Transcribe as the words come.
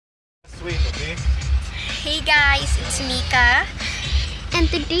wait, okay? Hey guys, it's Mika. And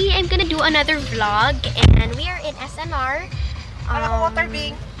today I'm gonna do another vlog and we are in SNR.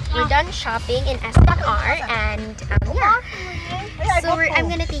 We're done shopping in SNR and yeah. So I'm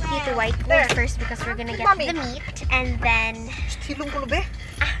gonna take you to White Gold first because we're gonna get the meat and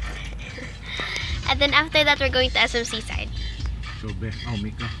then after that we're going to SM Seaside. Oh,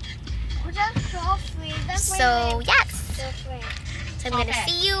 Mika. So yes. So I'm gonna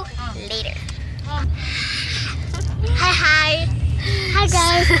see you later. Hi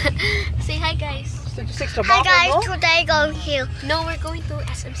guys. Say hi guys. Hi guys, today going here. No, we're going to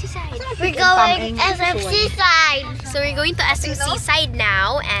SM Seaside. We're going SMC side. So we're going to SM Seaside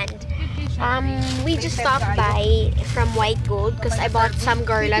now and we just stopped by from White Gold because I bought some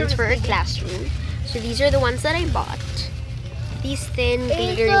garlands for our classroom. So these are the ones that I bought. These thin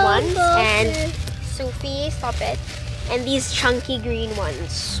glittery ones and Sophie, stop it. And these chunky green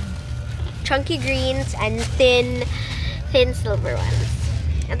ones. Chunky greens and thin silver ones.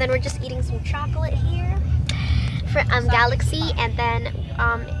 And then we're just eating some chocolate here from Galaxy. And then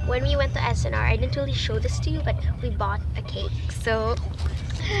when we went to SNR, I didn't really show this to you, but we bought a cake. So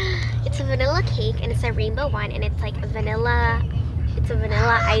it's a vanilla cake and it's a rainbow one, and it's like a vanilla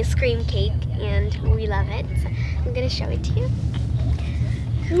ice cream cake, and we love it. So I'm gonna show it to you.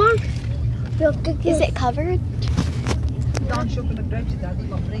 Mom, is it covered? So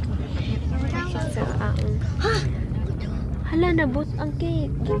hala, nabot ang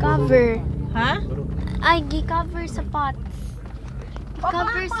cake. Gi-cover. Ha? Ay, gi-cover sa pots.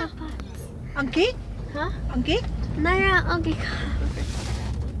 Gi-cover sa pots. Ang cake? Ha? Ang cake? Nara, ang gi-cover.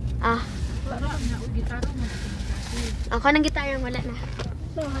 Ako ng gitara, wala na.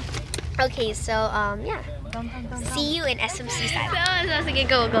 Okay, so yeah. See you in SM Seaside. So sige,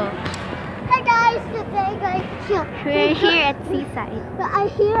 go. Hi guys, today going here. We're here at Seaside. I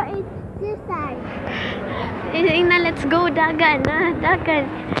here is this side. Na, let's go, dagan na, dagan.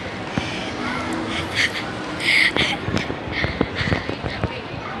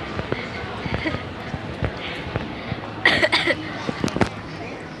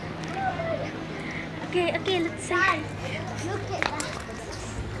 Okay, let's say hi. Look at that.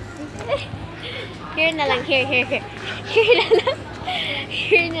 Here na lang, here. Here na lang.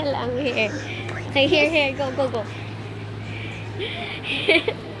 Here na lang, here. Okay, here, go.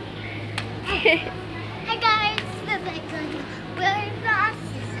 Hi guys, today going we're in the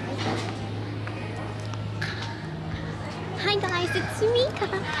Hi guys, it's Mika.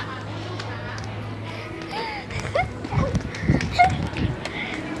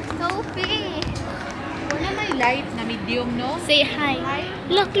 Sophie. Wala may light na medium, no? Say hi.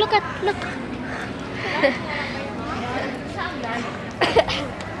 Look.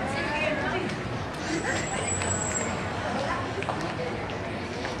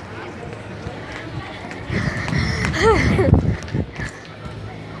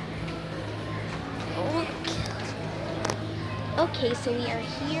 Okay, so we are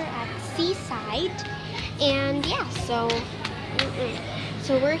here at Seaside, and yeah, so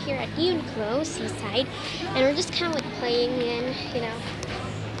we're here at Uniqlo Seaside, and we're just kind of like playing in, you know.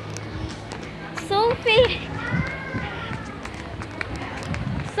 Sophie,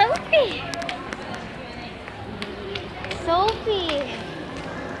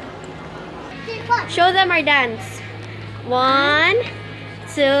 show them our dance. 1,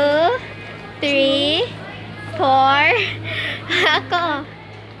 2, 3, 4. Ako.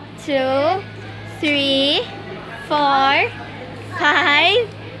 2, 3, 4, 5,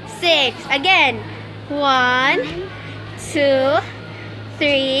 6. Again. 1, 2,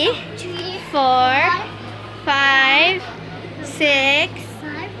 3, 4, 5, 6,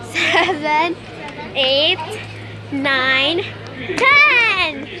 7, 8, 9,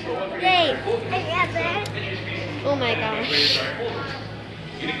 10. Yay! Oh my gosh.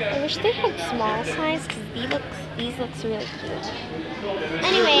 I wish they had small size because these looks really cute.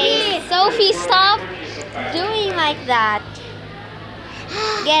 Anyway, Sophie, stop doing like that.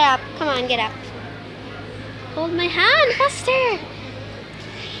 Get up. Come on, get up. Hold my hand faster.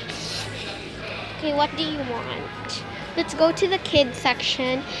 Okay, what do you want? Let's go to the kids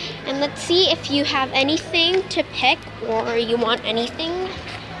section and let's see if you have anything to pick or you want anything.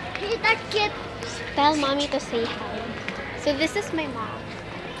 Tell mommy to say hi. So this is my mom.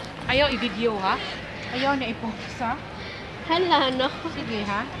 Ayaw i-video, ha? Ayaw na i-post, ha? Hala, no? Sige,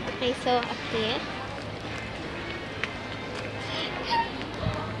 ha? Okay, so okay.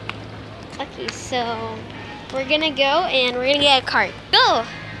 Okay, so we're gonna go and we're gonna get a cart. Go!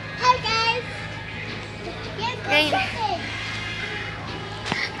 Hi guys. Right.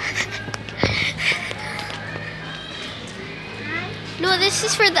 No, this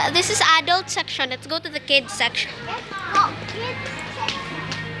is adult section. Let's go to the kids section. Oh, kids.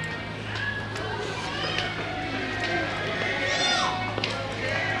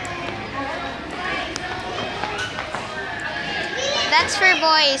 That's for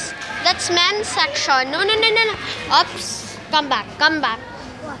boys. That's men's section. No. Oops. Come back.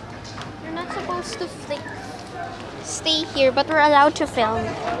 What? You're not supposed to stay here, but we're allowed to film.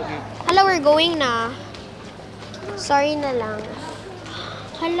 Hala, we're going na. Sorry na lang.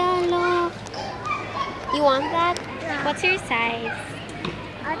 Hala, look. You want that? Yeah. What's your size?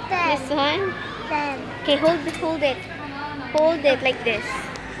 A 10. This one? 10. Okay, hold it. Hold it like this.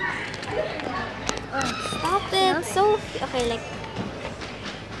 Stop it. So, okay, like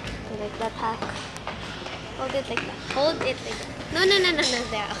that, huh? Hold it like that. Hold it like that. No,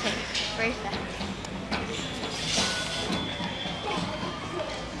 there. Okay, perfect.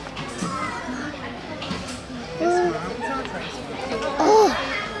 Oh.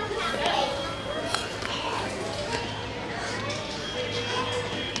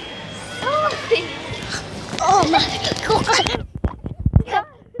 Oh my God.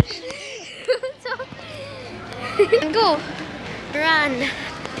 Go. Run.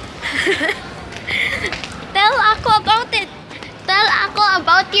 Tell ako about it. Tell ako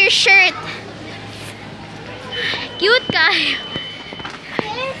about your shirt. Cute guy.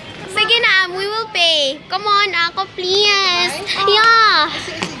 Sige na, we will pay. Come on, ako, please. Yeah.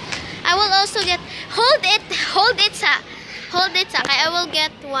 I will also get. Hold it, sa. I will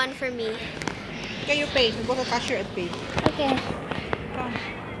get one for me. Okay, you pay. Go to cashier and pay. Okay. Come.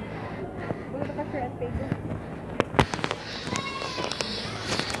 Go to cashier and pay. Go.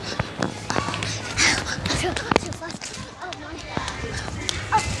 So fast. Oh my.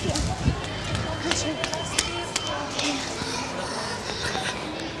 Oh, yeah.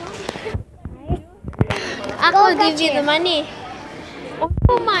 Ako, Go give you cashier. the money. Oh,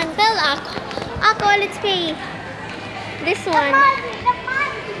 come on, tell ako. Ako, let's pay. This one.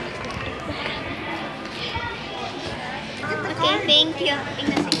 Okay, thank you.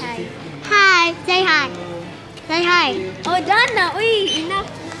 Tingnan, say hi. Hi. Say hi. Say hi. Oh, done na. Uy, enough.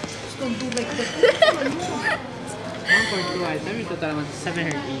 1.2 item, yung total naman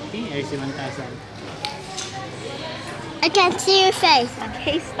 780 or 7,000. I can't see your face.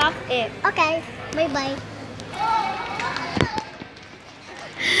 Okay, stop it. Okay. Bye-bye.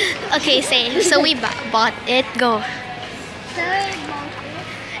 Okay, say. So we bought it. Go. Sorry,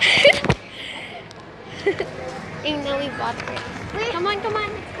 Tingnan, we bought it. Come on.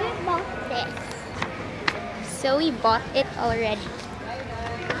 we bought this. So we bought it already.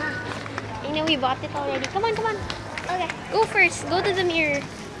 Tingnan, we bought it already. Come on. Okay. Go first. Go to the mirror.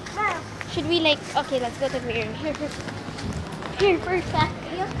 Wow. Should we okay, let's go to the mirror. Here first.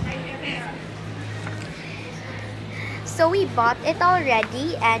 So we bought it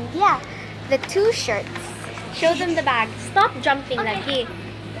already, and yeah, the 2 shirts. Show them the bag. Stop jumping, Lagi.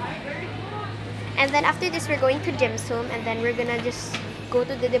 And then after this, we're going to Dim Sum, and then we're gonna just go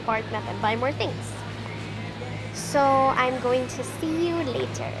to the department and buy more things. So I'm going to see you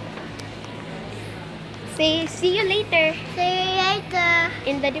later. Say, see you later See you later.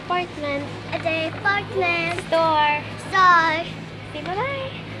 in the department At the apartment store. store. Say bye-bye.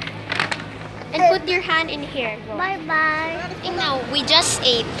 And put your hand in here. Go. Bye-bye. Now, we just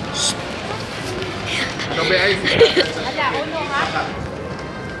ate.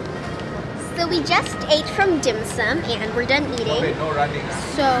 So we just ate from Dim Sum and we're done eating.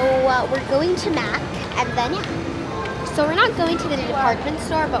 So we're going to Mac and then yeah. So we're not going to the department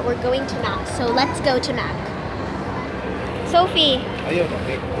store, but we're going to Mac. So let's go to Mac. Sophie,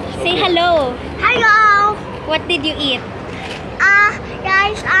 say hello. Hello. What did you eat?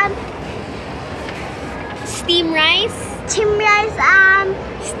 Guys, Steam rice? Team Rice,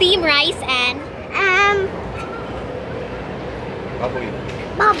 Steam rice and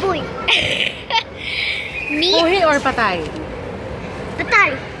baboy. meat. Buhi or patay?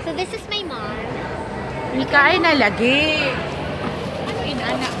 Patay. So this is my mom. Mika ay nalagi. Ano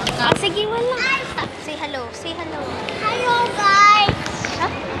inana? Oh, sige, wala. Say hello. Say hello. Hello, guys.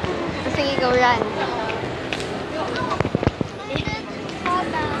 Sige, go run.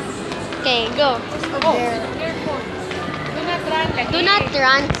 Okay, go. There. Do not run lagi. Do not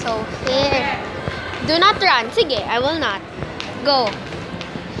run, Sophie. Do not run. Sige, I will not. Go.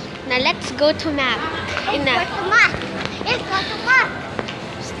 Now let's go to Mac. Let's go to Mac. Let's go to Mac.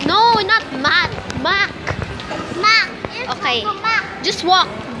 No, not Mac. Mac. Mac. Let's Okay. go to Mac. Just walk.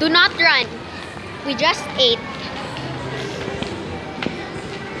 Do not run. We just ate.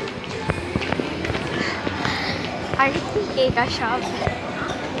 RTK ka shop.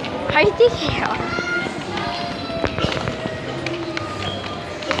 RTK.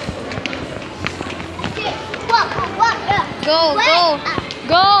 Go, go,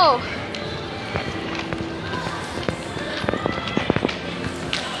 go!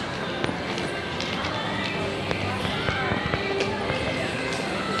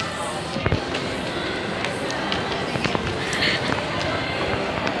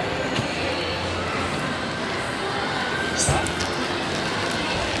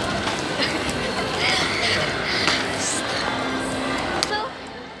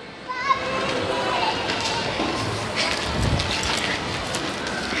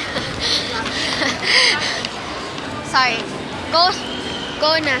 Sorry.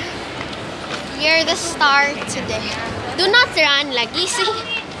 Go na. You're the star today. Do not run, lagi. See?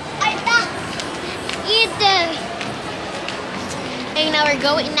 Okay, now we're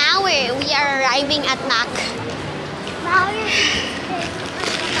going. Now we are arriving at Mac.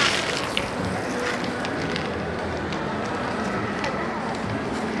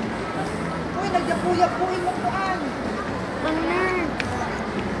 Uy, nagyapu-yapuin mo kuan. Ang nerd.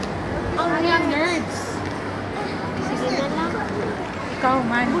 Ang yung nerds. Sige na lang. Ikaw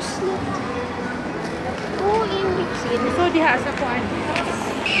man. Oo, hindi. Sige na. So, diha sa kuan.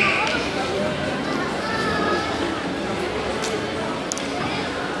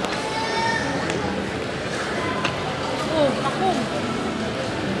 Oh, ako.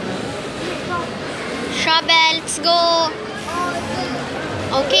 Shabel, let's go.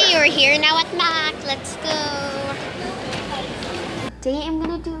 Okay, you're here now at Mac. Let's go. Today I'm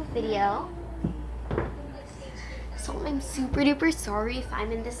gonna do a video. So I'm super duper sorry if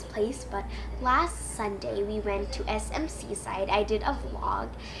I'm in this place, but last Sunday we went to SM Seaside. I did a vlog,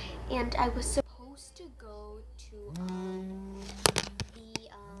 and I was supposed to go to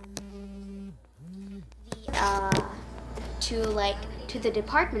the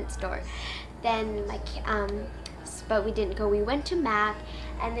department store. Then but we didn't go. We went to Mac,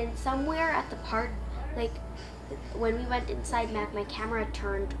 and then somewhere at the park, like when we went inside Mac, my camera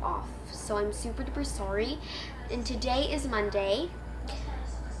turned off. So I'm super duper sorry. And today is Monday.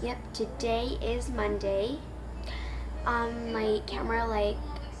 Yep, today is Monday. My camera, my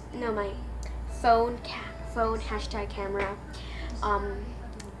phone hashtag camera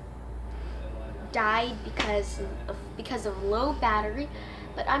died because of low battery.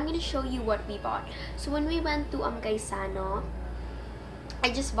 But I'm gonna show you what we bought. So when we went to Gaisano,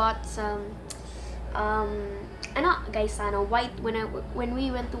 I just bought some not Gaisano, when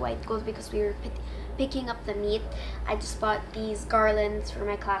we went to White Gold, because we were picking up the meat, I just bought these garlands for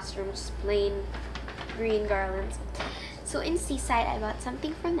my classroom, just plain green garlands. So in Seaside, I bought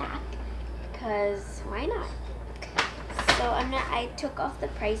something from Mac, because why not? So I took off the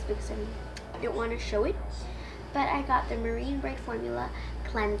price because I didn't want to show it, but I got the Marine Bright Formula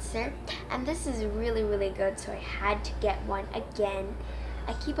cleanser, and this is really, really good, so I had to get one again.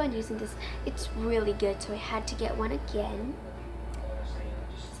 I keep on using this. It's really good, so I had to get one again.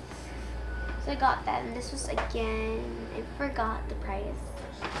 So I got that, and this was again, I forgot the price.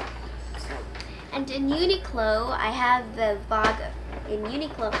 So, and in Uniqlo, I have the vlog in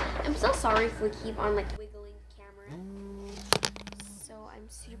Uniqlo. I'm so sorry if we keep on like wiggling camera. So I'm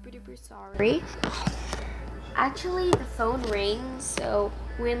super duper sorry. Actually, the phone rings, so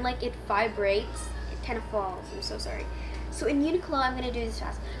when like it vibrates, it kind of falls. I'm so sorry. So in Uniqlo, I'm gonna do this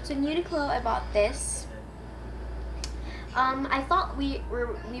fast. So in Uniqlo, I bought this. I thought we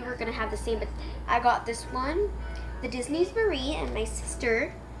were gonna have the same, but I got this one, the Disney's Marie, and my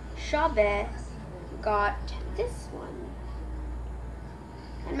sister Shabe got this one.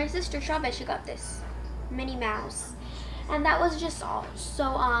 And my sister Shabe, she got this Minnie Mouse. And that was just all.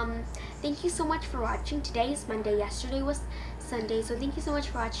 So thank you so much for watching. Today is Monday, yesterday was Sunday, so thank you so much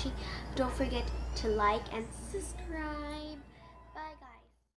for watching. Don't forget to like and subscribe.